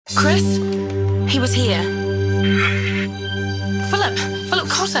Chris? He was here. Philip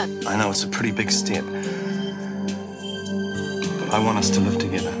Cotter. I know it's a pretty big step, but I want us to live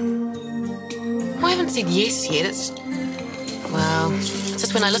together. Well, I haven't said yes yet. It's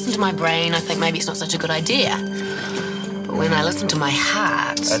just when I listen to my brain, I think maybe it's not such a good idea. But when I listen to my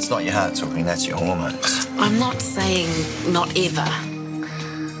heart... That's not your heart talking, that's your hormones. I'm not saying not ever.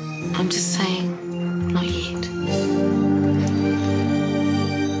 I'm just saying not yet.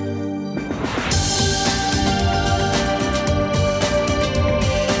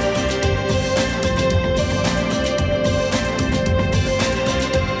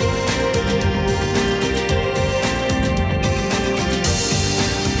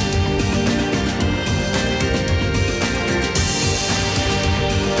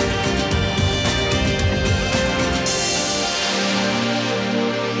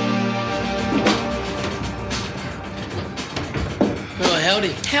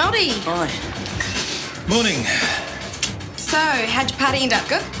 Howdy. Hi. Morning. So, how'd your party end up?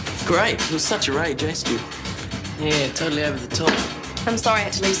 Good? Great. It was such a rage, eh, Stu? Yeah, totally over the top. I'm sorry I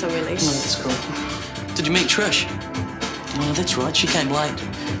had to leave so early. No, that's cool. Did you meet Trish? Oh, that's right. She came late.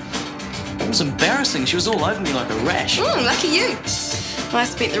 It was embarrassing. She was all over me like a rash. Lucky you. I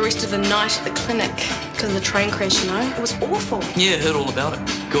spent the rest of the night at the clinic because of the train crash, you know. It was awful. Yeah, heard all about it.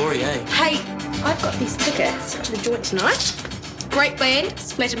 Gory, eh? Hey, I've got these tickets to the joint tonight. Great band,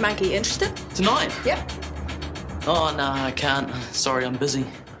 Splattered Monkey. Interested? Tonight? Yep. Oh, no, I can't. Sorry, I'm busy.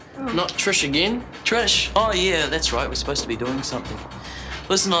 Not Trish again? Trish? Oh, yeah, that's right. We're supposed to be doing something.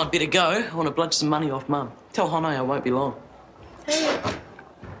 Listen, I'd better go. I want to bludge some money off Mum. Tell Hone I won't be long. Hey.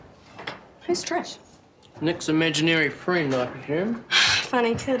 Who's Trish? Nick's imaginary friend, I presume.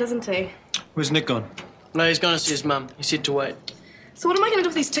 Funny kid, isn't he? Where's Nick gone? No, he's going to see his mum. He said to wait. So what am I going to do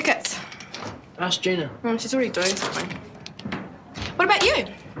with these tickets? Ask Gina. She's already doing something. What about you?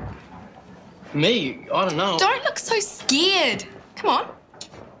 Me? I don't know. Don't look so scared. Come on.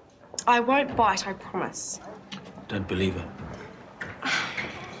 I won't bite, I promise. Don't believe it.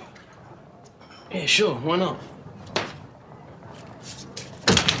 Yeah, sure. Why not?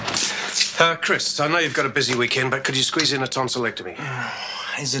 Chris, I know you've got a busy weekend, but could you squeeze in a tonsillectomy?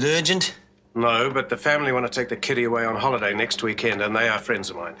 Is it urgent? No, but the family want to take the kiddie away on holiday next weekend, and they are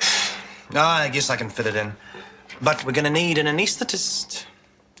friends of mine. No, I guess I can fit it in. But we're going to need an anaesthetist.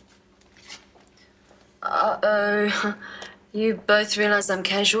 Uh-oh. You both realise I'm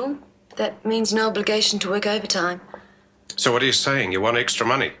casual? That means no obligation to work overtime. So what are you saying? You want extra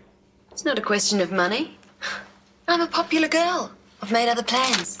money? It's not a question of money. I'm a popular girl. I've made other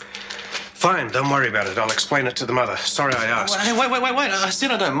plans. Fine, don't worry about it. I'll explain it to the mother. Sorry I asked. Wait. I said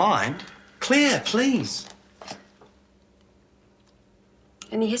I don't mind. Claire, please.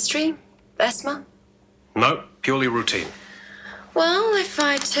 Any history? Asthma? No, purely routine. Well, if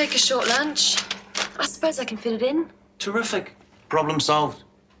I take a short lunch, I suppose I can fit it in. Terrific. Problem solved.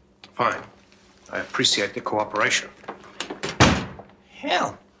 Fine. I appreciate the cooperation.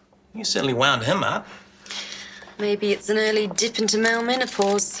 Hell, you certainly wound him up. Maybe it's an early dip into male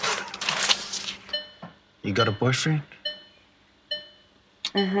menopause. You got a boyfriend?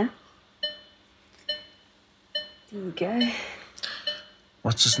 Uh-huh. There you go.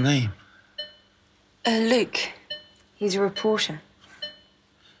 What's his name? Luke. He's a reporter.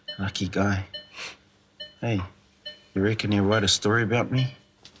 Lucky guy. Hey, you reckon he'll write a story about me?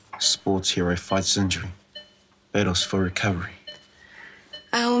 Sports hero fights injury. Battles for recovery.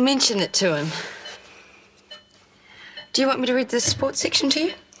 I'll mention it to him. Do you want me to read the sports section to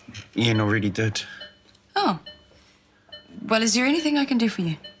you? Ian already did. Oh. Well, is there anything I can do for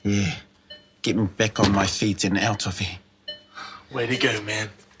you? Yeah. Get me back on my feet and out of here. Way to go, man.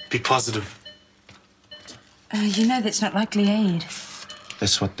 Be positive. You know that's not likely aid.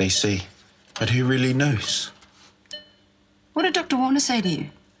 That's what they say. But who really knows? What did Dr. Warner say to you?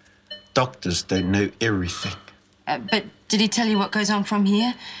 Doctors don't know everything. But did he tell you what goes on from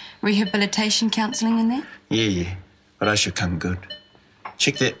here? Rehabilitation counselling in there? Yeah. But I should come good.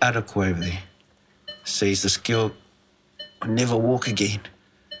 Check that article over there. Says this girl will never walk again.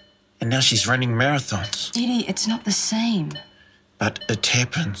 And now she's running marathons. Eddie, it's not the same. But it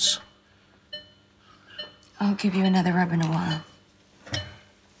happens. I'll give you another rub in a while.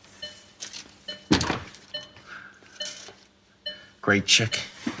 Great chick.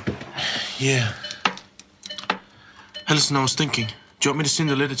 Yeah. Hey, listen, I was thinking. Do you want me to send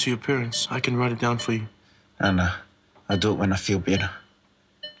a letter to your parents? I can write it down for you. No. I'll do it when I feel better.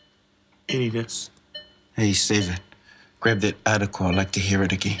 Eddie, that's... Hey, save it. Grab that article. I'd like to hear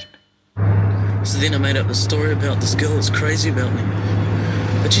it again. So then I made up a story about this girl that's crazy about me.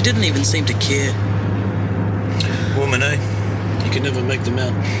 But she didn't even seem to care. Woman, eh? You can never make them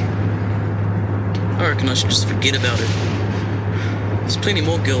out. I reckon I should just forget about it. There's plenty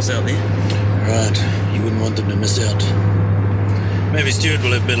more girls out there. Right. You wouldn't want them to miss out. Maybe Stuart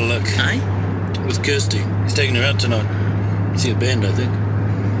will have better luck. Hey? With Kirsty. He's taking her out tonight. See a band, I think.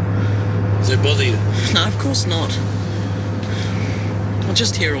 Does that bother you? No, of course not. Well,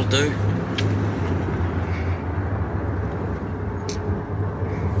 just here will do.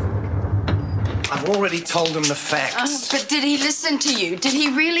 I've already told him the facts. But did he listen to you? Did he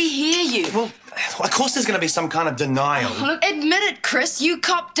really hear you? Well, of course there's going to be some kind of denial. Look, admit it, Chris. You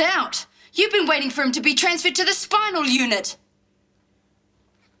copped out. You've been waiting for him to be transferred to the spinal unit.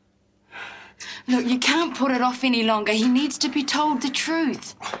 Look, you can't put it off any longer. He needs to be told the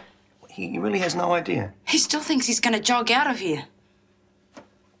truth. He really has no idea. He still thinks he's going to jog out of here.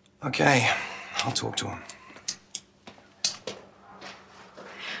 Okay, I'll talk to him.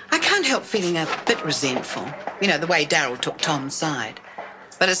 I can't help feeling a bit resentful. You know, the way Darryl took Tom's side.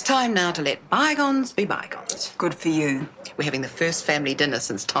 But it's time now to let bygones be bygones. Good for you. We're having the first family dinner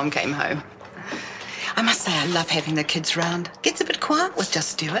since Tom came home. I must say I love having the kids round. Gets a bit quiet with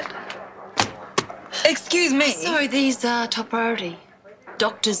just Stuart. Excuse me. So these are top priority.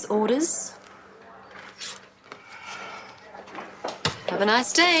 Doctor's orders. Have a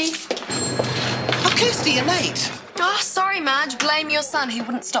nice day. Oh, Kirsty, you're late. Oh, sorry, Marge. Blame your son. He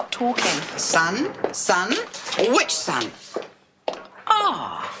wouldn't stop talking. Son? Son? Which son?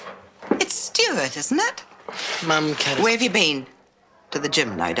 Oh, it's Stuart, isn't it? Mum, Cat. Where have you been? To the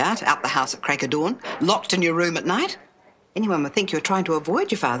gym, no doubt. Out the house at crack of dawn. Locked in your room at night. Anyone would think you were trying to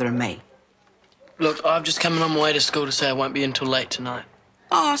avoid your father and me. Look, I've just come on my way to school to say I won't be until late tonight.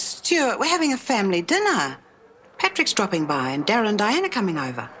 Oh, Stuart, we're having a family dinner. Patrick's dropping by and Darren and Diane are coming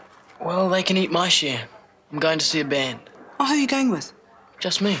over. Well, they can eat my share. I'm going to see a band. Oh, who are you going with?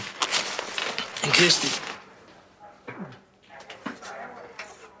 Just me. And Kirsty.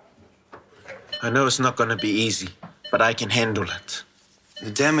 I know it's not going to be easy, but I can handle it.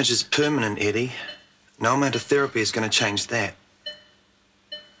 The damage is permanent, Eddie. No amount of therapy is going to change that.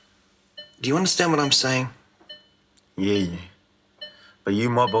 Do you understand what I'm saying? Yeah. But you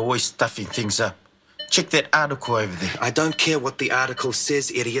mob are always stuffing things up. Check that article over there. I don't care what the article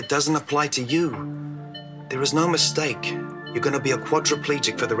says, Eddie. It doesn't apply to you. There is no mistake. You're going to be a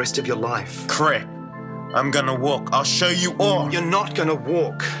quadriplegic for the rest of your life. Crap. I'm going to walk. I'll show you all. You're not going to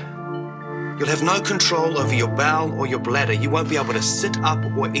walk. You'll have no control over your bowel or your bladder. You won't be able to sit up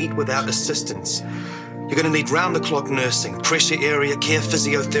or eat without assistance. You're going to need round-the-clock nursing, pressure area care,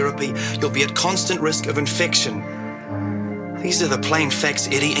 physiotherapy. You'll be at constant risk of infection. These are the plain facts,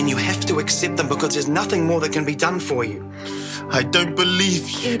 Eddie, and you have to accept them because there's nothing more that can be done for you. I don't believe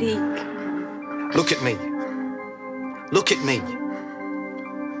you. Eddie. Look at me. Look at me.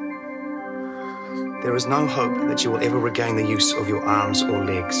 There is no hope that you will ever regain the use of your arms or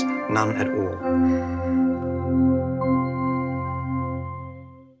legs. None at all.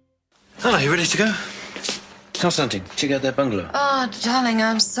 Oh, you ready to go? House hunting. Check out that bungalow. Oh, darling,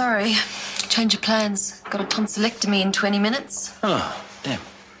 I'm sorry. Change of plans. Got a tonsillectomy in 20 minutes. Oh, damn.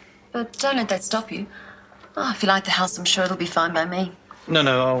 But don't let that stop you. Oh, if you like the house, I'm sure it'll be fine by me. No,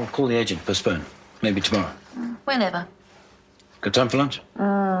 I'll call the agent. Postpone. Maybe tomorrow. Whenever. Got time for lunch?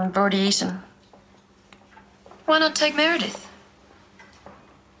 I've already eaten. Why not take Meredith?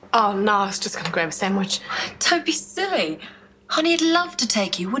 Oh, no, I was just going to grab a sandwich. Don't be silly. Honey, I'd love to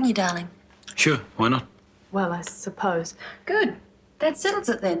take you, wouldn't you, darling? Sure, why not? Well, I suppose. Good. That settles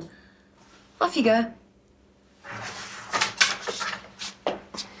it then. Off you go.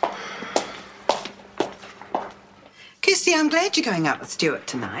 Kirsty, I'm glad you're going out with Stuart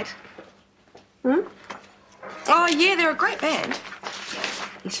tonight. Oh, yeah, they're a great band.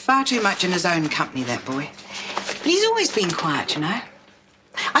 He's far too much in his own company, that boy. But he's always been quiet, you know.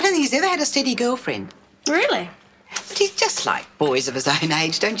 I don't think he's ever had a steady girlfriend. Really? But he's just like boys of his own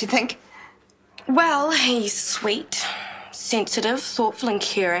age, don't you think? Well, he's sweet, sensitive, thoughtful and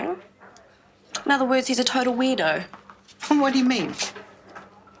caring. In other words, he's a total weirdo. What do you mean?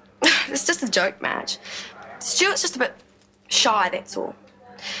 It's just a joke, Madge. Stuart's just a bit shy, that's all.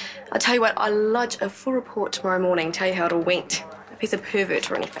 I'll tell you what, I'll lodge a full report tomorrow morning, tell you how it all went. If he's a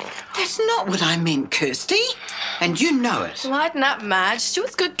pervert or anything. That's not what I meant, Kirsty. And you know it. Lighten up, Madge.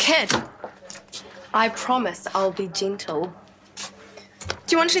 Stuart's a good kid. I promise I'll be gentle. Do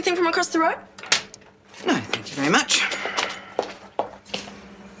you want anything from across the road? No, thank you very much.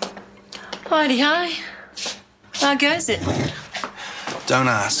 Hi. How goes it? Don't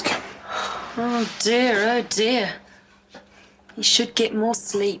ask. Oh, dear. You should get more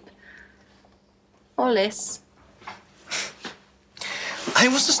sleep. Or less. Hey,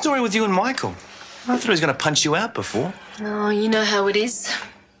 what's the story with you and Michael? I thought he was going to punch you out before. Oh, you know how it is.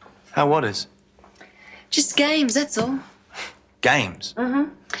 How what is? Just games, that's all. Games? Mm-hmm.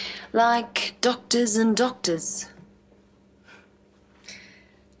 Like doctors and doctors.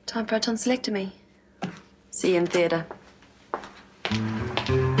 Time for a tonsillectomy. See you in theatre.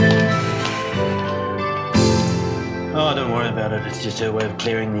 Oh, don't worry about it. It's just her way of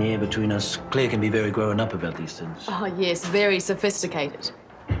clearing the air between us. Claire can be very grown up about these things. Oh, yes, very sophisticated.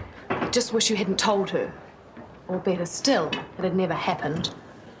 I just wish you hadn't told her. Or better still, it had never happened.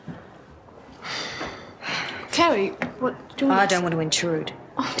 Chloe, what do you want? I don't want to intrude.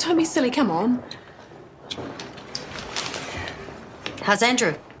 Oh, don't be silly, come on. How's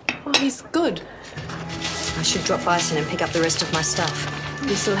Andrew? Oh, he's good. I should drop by soon and pick up the rest of my stuff.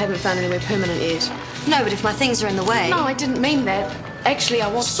 You still haven't found anywhere permanent yet? No, but if my things are in the way... No, I didn't mean that. Actually, I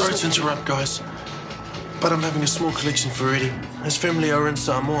want Sorry to interrupt, guys, but I'm having a small collection for Eddie. His family are in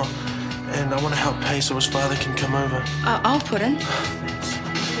Samoa, and I want to help pay so his father can come over. I'll put in.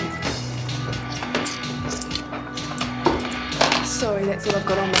 Sorry, that's all I've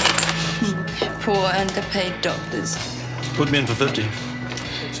got on me. Poor underpaid doctors. Put me in for 50.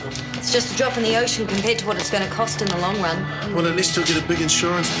 It's just a drop in the ocean compared to what it's going to cost in the long run. Well, at least he'll get a big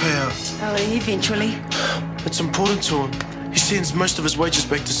insurance payout. Oh, eventually. It's important to him. He sends most of his wages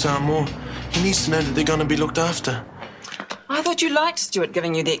back to Samoa. He needs to know that they're going to be looked after. I thought you liked Stuart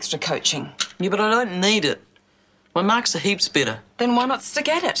giving you the extra coaching. Yeah, but I don't need it. My marks are heaps better. Then why not stick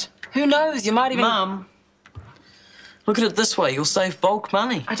at it? Who knows, you might even... Mum, look at it this way. You'll save bulk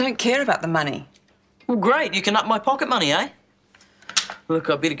money. I don't care about the money. Well, great. You can up my pocket money, eh? Look,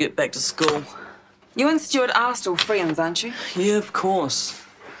 I better get back to school. You and Stuart are still friends, aren't you? Yeah, of course.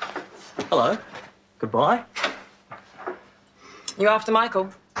 Hello. Goodbye. You after Michael?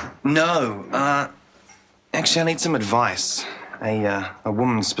 No, actually I need some advice. A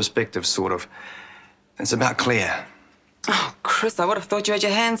woman's perspective, sort of. It's about Claire. Oh, Chris, I would have thought you had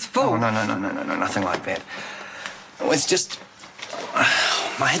your hands full. Oh, no, nothing like that. It's just...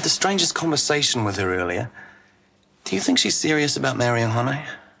 I had the strangest conversation with her earlier. Do you think she's serious about marrying Hone?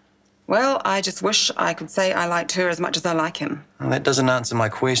 Well, I just wish I could say I liked her as much as I like him. Well, that doesn't answer my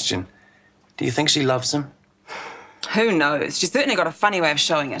question. Do you think she loves him? Who knows? She's certainly got a funny way of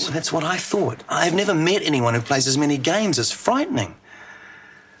showing it. Well, that's what I thought. I've never met anyone who plays as many games. It's frightening.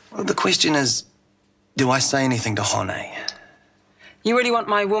 Well, the question is, do I say anything to Hone? You really want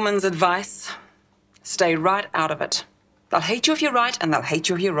my woman's advice? Stay right out of it. They'll hate you if you're right, and they'll hate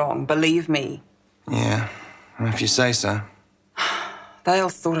you if you're wrong. Believe me. Yeah, if you say so. They'll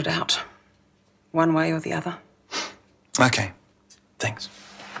sort it out. One way or the other. Okay, thanks.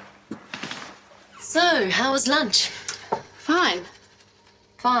 So, how was lunch? Fine.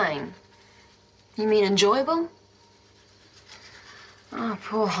 Fine. You mean enjoyable? Oh,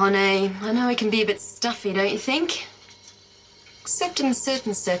 poor Hone. I know he can be a bit stuffy, don't you think? Except in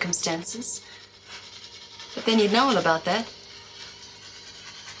certain circumstances. But then you'd know all about that.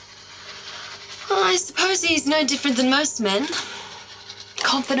 Oh, I suppose he's no different than most men.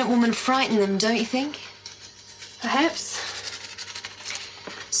 Confident women frighten them, don't you think? Perhaps.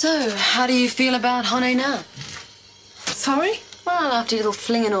 So, how do you feel about Hone now? Sorry? Well, after your little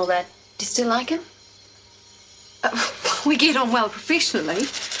fling and all that, do you still like him? We get on well professionally.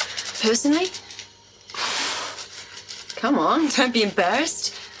 Personally? Come on, don't be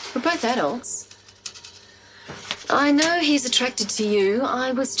embarrassed. We're both adults. I know he's attracted to you.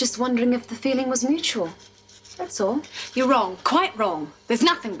 I was just wondering if the feeling was mutual. That's all. You're wrong, quite wrong. There's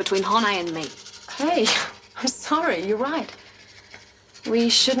nothing between Hone and me. Hey, I'm sorry, you're right. We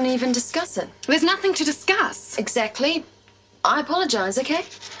shouldn't even discuss it. There's nothing to discuss. Exactly. I apologise, okay?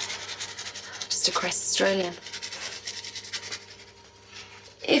 Just a crass Australian.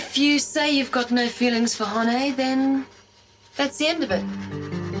 If you say you've got no feelings for Hone, then that's the end of it.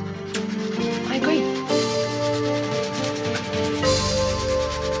 I agree.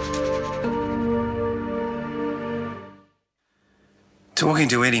 Talking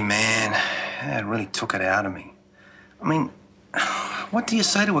to Eddie, man, that really took it out of me. I mean, what do you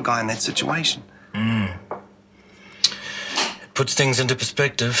say to a guy in that situation? It puts things into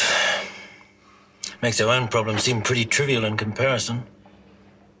perspective. Makes our own problems seem pretty trivial in comparison.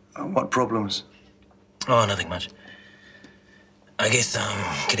 What problems? Oh, nothing much. I guess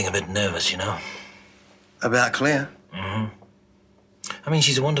I'm getting a bit nervous, you know. About Claire? Mm-hmm. I mean,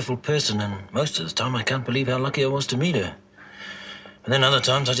 she's a wonderful person, and most of the time I can't believe how lucky I was to meet her. But then other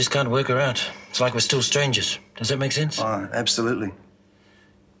times I just can't work her out. It's like we're still strangers. Does that make sense? Oh, absolutely.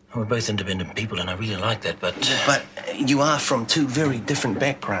 We're both independent people, and I really like that, but... But you are from two very different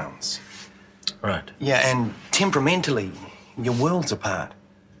backgrounds. Right. Yeah, and temperamentally, you're worlds apart.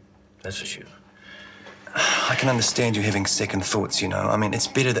 That's for sure. I can understand you having second thoughts, you know. I mean, it's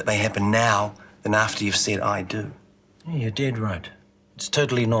better that they happen now than after you've said I do. Yeah, you're dead right. It's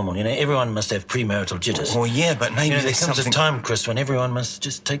totally normal, you know. Everyone must have premarital jitters. Well, yeah, but maybe there there's comes something... a time, Chris, when everyone must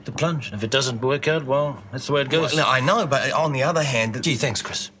just take the plunge. And if it doesn't work out, well, that's the way it goes. Well, no, I know, but on the other hand... Gee, thanks,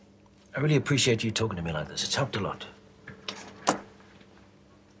 Chris. I really appreciate you talking to me like this. It's helped a lot.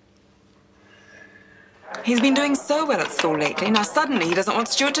 He's been doing so well at school lately. Now suddenly he doesn't want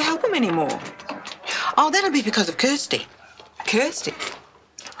Stuart to help him anymore. Oh, that'll be because of Kirsty. Kirsty?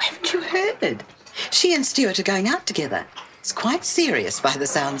 Haven't you heard? She and Stuart are going out together. It's quite serious by the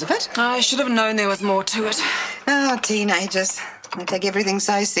sounds of it. I should have known there was more to it. Oh, teenagers. They take everything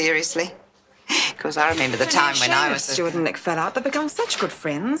so seriously. Because I remember the time when I was... Stuart and Nick fell out. They've become such good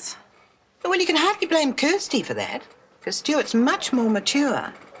friends. Well, you can hardly blame Kirsty for that. Because Stuart's much more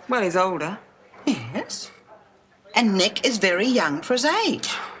mature. Well, he's older. Yes. And Nick is very young for his age.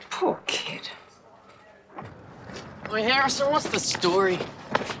 Poor kid. Wait, Harrison, what's the story?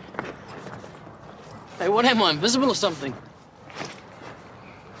 Hey, what am I, invisible or something?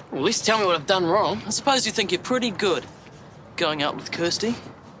 Well, at least tell me what I've done wrong. I suppose you think you're pretty good going out with Kirsty.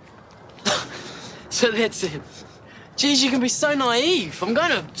 So that's it. Geez, you can be so naive. I'm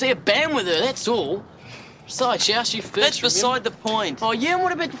going to see a band with her, that's all. Besides, she asked you first. That's beside the point. Oh, yeah, and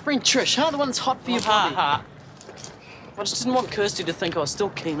what about your friend Trish, huh? The one that's hot for your body. I just didn't want Kirsty to think I was still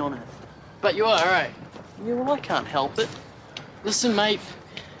keen on her. But you are, right? Yeah, well, I can't help it. Listen, mate.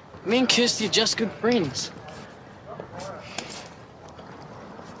 Me and Kirsty are just good friends.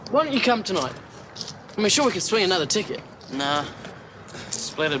 Why don't you come tonight? I mean, sure, we can swing another ticket. Nah.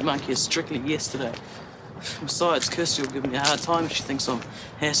 Splattered monkey is strictly yesterday. Besides, Kirsty will give me a hard time if she thinks I'm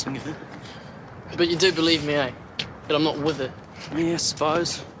hassling her. But you do believe me, eh? That I'm not with her. Yeah, I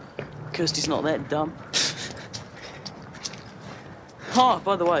suppose. Kirsty's not that dumb. Oh,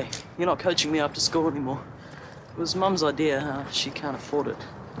 by the way, you're not coaching me after school anymore. It was Mum's idea. She can't afford it.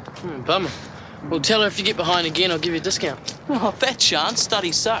 Bummer. Well, tell her if you get behind again, I'll give you a discount. Oh, fat chance.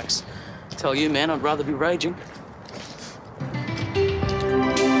 Study sucks. Tell you, man, I'd rather be raging.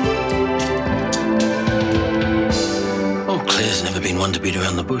 Oh, Claire's never been one to beat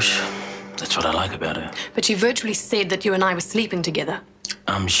around the bush. That's what I like about her. But you virtually said that you and I were sleeping together.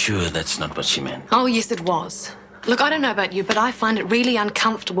 I'm sure that's not what she meant. Oh, yes, it was. Look, I don't know about you, but I find it really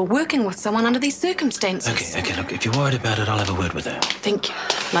uncomfortable working with someone under these circumstances. Okay, look, if you're worried about it, I'll have a word with her. Think,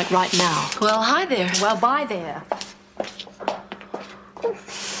 like right now. Well, hi there. Well, bye there.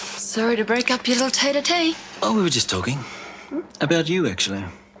 Sorry to break up your little tete-a-tete. Oh, we were just talking. About you, actually.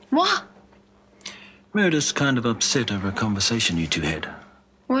 What? Meredith's kind of upset over a conversation you two had.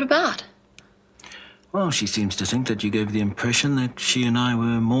 What about? Well, she seems to think that you gave the impression that she and I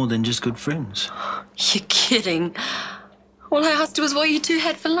were more than just good friends. You're kidding. All I asked was what you two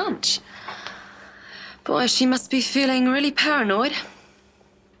had for lunch. Boy, she must be feeling really paranoid.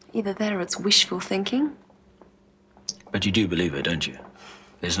 Either that or it's wishful thinking. But you do believe her, don't you?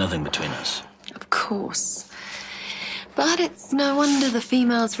 There's nothing between us. Of course. But it's no wonder the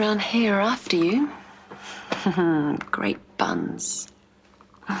females round here are after you. Great buns.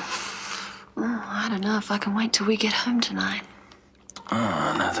 Oh, I don't know if I can wait till we get home tonight. Oh,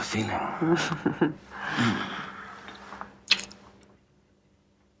 I know the feeling.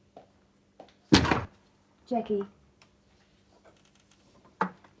 Jackie.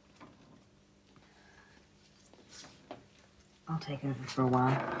 I'll take over for a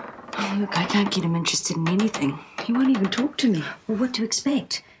while. Oh, look, I can't get him interested in anything. He won't even talk to me. Well, what to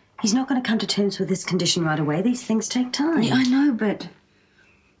expect? He's not going to come to terms with this condition right away. These things take time. Yeah, I know, but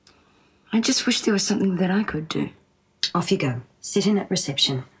I just wish there was something that I could do. Off you go. Sit in at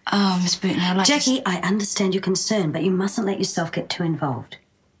reception. Oh, Miss Burton, I'd like Jackie, I understand your concern, but you mustn't let yourself get too involved.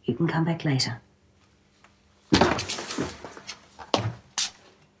 You can come back later.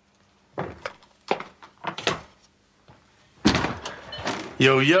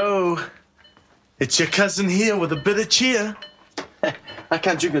 Yo, yo. It's your cousin here with a bit of cheer. I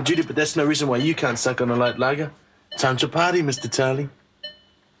can't drink on duty, but that's no reason why you can't suck on a light lager. Time to party, Mr. Tarley.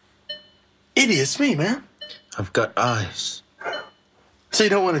 Eddie, it's me, man. I've got eyes. So you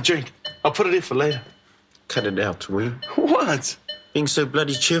don't want to drink? I'll put it in for later. Cut it out, will you? What? Being so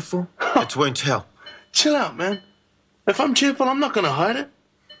bloody cheerful? It won't help. Chill out, man. If I'm cheerful, I'm not going to hide it.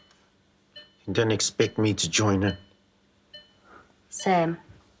 You don't expect me to join in. Sam,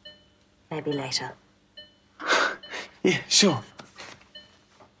 maybe later. Yeah, sure.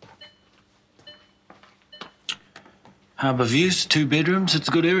 Harbour views, 2 bedrooms, it's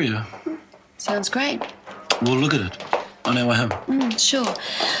a good area. Sounds great. We'll look at it on our way home. Sure.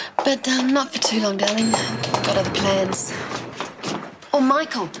 But not for too long, darling. Got other plans. Oh,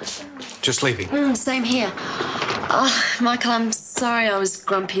 Michael, Just leaving. Same here. Oh, Michael, I'm sorry I was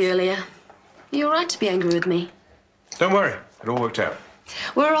grumpy earlier. You're right to be angry with me. Don't worry. It all worked out.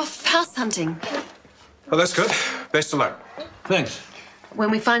 We're off house hunting. Oh, that's good. Best of luck. Thanks. When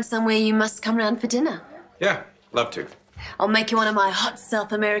we find somewhere, you must come round for dinner. Yeah, love to. I'll make you one of my hot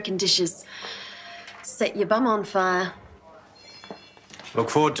South American dishes. Set your bum on fire. Look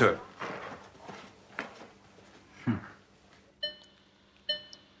forward to it.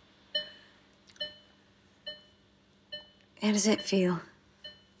 How does it feel?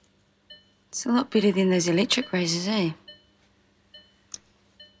 It's a lot better than those electric razors, eh?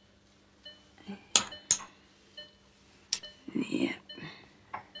 Yeah.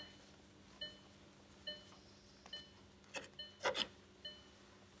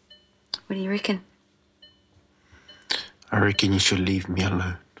 What do you reckon? I reckon you should leave me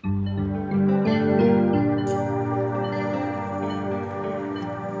alone.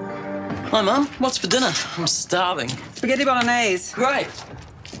 Hi, Mum. What's for dinner? I'm starving. Spaghetti bolognese. Great.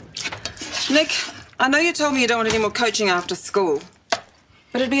 Nick, I know you told me you don't want any more coaching after school,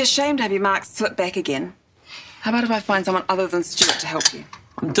 but it'd be a shame to have your marks slip back again. How about if I find someone other than Stuart to help you?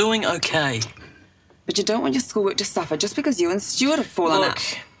 I'm doing okay. But you don't want your schoolwork to suffer just because you and Stuart have fallen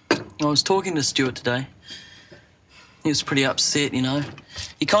out. I was talking to Stuart today. He was pretty upset, you know.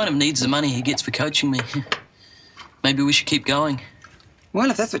 He kind of needs the money he gets for coaching me. Maybe we should keep going. Well,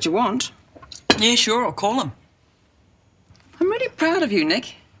 if that's what you want. Yeah, sure, I'll call him. I'm really proud of you,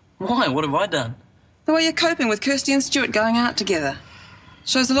 Nick. Why? What have I done? The way you're coping with Kirsty and Stuart going out together.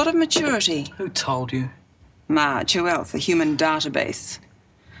 Shows a lot of maturity. Who told you? Marge, who else? The human database.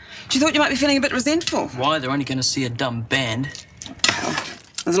 She thought you might be feeling a bit resentful. Why? They're only going to see a dumb band. Well,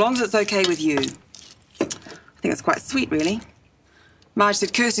 as long as it's okay with you. I think it's quite sweet, really. Marge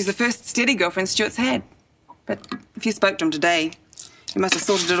said Kirsty's the first steady girlfriend Stuart's had. But if you spoke to him today, you must have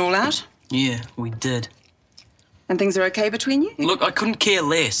sorted it all out. Yeah, we did. And things are okay between you? Look, I couldn't care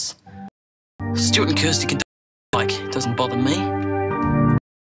less. Stuart and Kirsty can like, it doesn't bother me.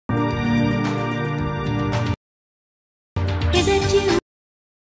 Is it you?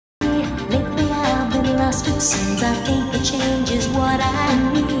 Lately I've been lost, it seems I think a change is what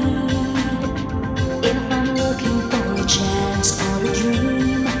I need. If I'm looking for a chance, I'll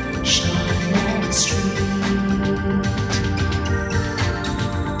dream Shortland Street.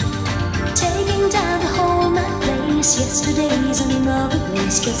 Taking time to hold my place, yesterday's another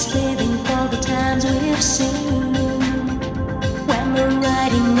place, just living for the times we've seen. When the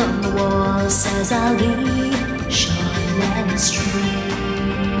writing on the wall says I'll be Shortland Street.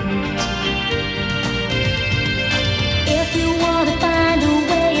 If you want to find a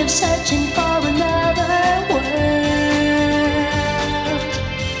way of searching for another world,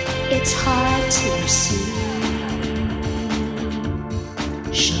 it's hard to see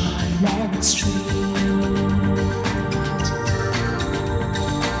Shortland Street.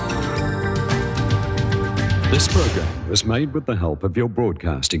 This program was made with the help of your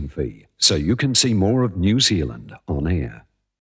broadcasting fee, so you can see more of New Zealand on air.